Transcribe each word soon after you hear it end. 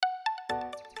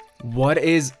What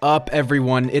is up,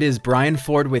 everyone? It is Brian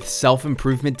Ford with Self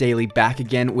Improvement Daily back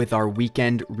again with our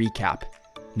weekend recap.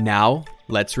 Now,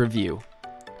 let's review.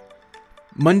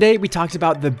 Monday, we talked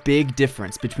about the big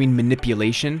difference between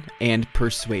manipulation and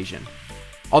persuasion.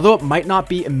 Although it might not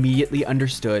be immediately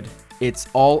understood, it's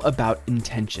all about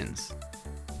intentions.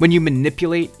 When you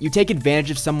manipulate, you take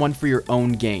advantage of someone for your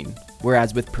own gain,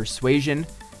 whereas with persuasion,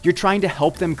 you're trying to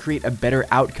help them create a better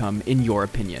outcome in your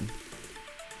opinion.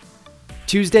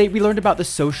 Tuesday, we learned about the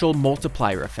social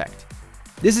multiplier effect.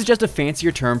 This is just a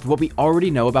fancier term for what we already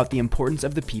know about the importance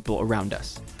of the people around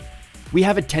us. We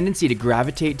have a tendency to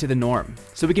gravitate to the norm,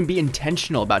 so we can be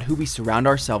intentional about who we surround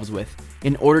ourselves with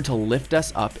in order to lift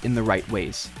us up in the right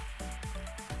ways.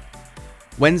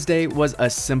 Wednesday was a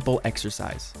simple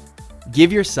exercise.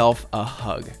 Give yourself a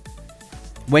hug.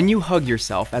 When you hug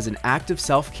yourself as an act of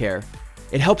self-care,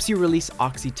 it helps you release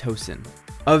oxytocin,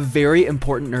 a very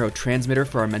important neurotransmitter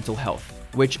for our mental health,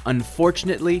 which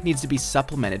unfortunately needs to be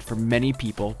supplemented for many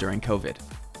people during COVID.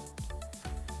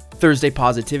 Thursday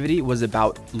positivity was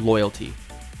about loyalty.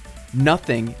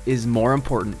 Nothing is more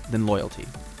important than loyalty.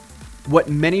 What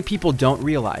many people don't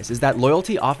realize is that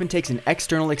loyalty often takes an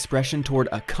external expression toward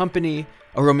a company,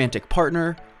 a romantic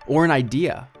partner, or an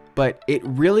idea, but it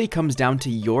really comes down to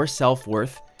your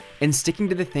self-worth and sticking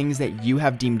to the things that you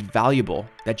have deemed valuable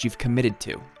that you've committed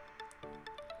to.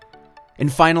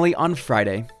 And finally, on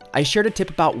Friday, I shared a tip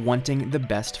about wanting the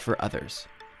best for others.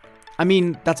 I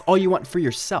mean, that's all you want for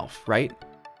yourself, right?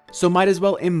 So might as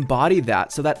well embody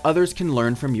that so that others can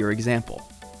learn from your example.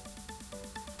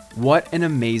 What an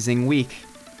amazing week.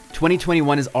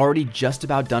 2021 is already just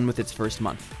about done with its first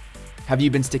month. Have you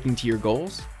been sticking to your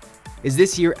goals? Is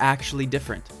this year actually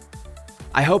different?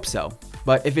 I hope so,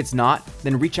 but if it's not,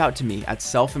 then reach out to me at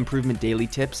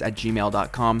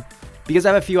selfimprovementdailytips@gmail.com because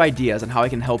I have a few ideas on how I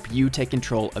can help you take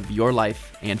control of your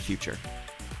life and future.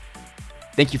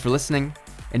 Thank you for listening,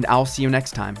 and I'll see you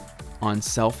next time on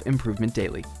Self Improvement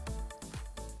Daily.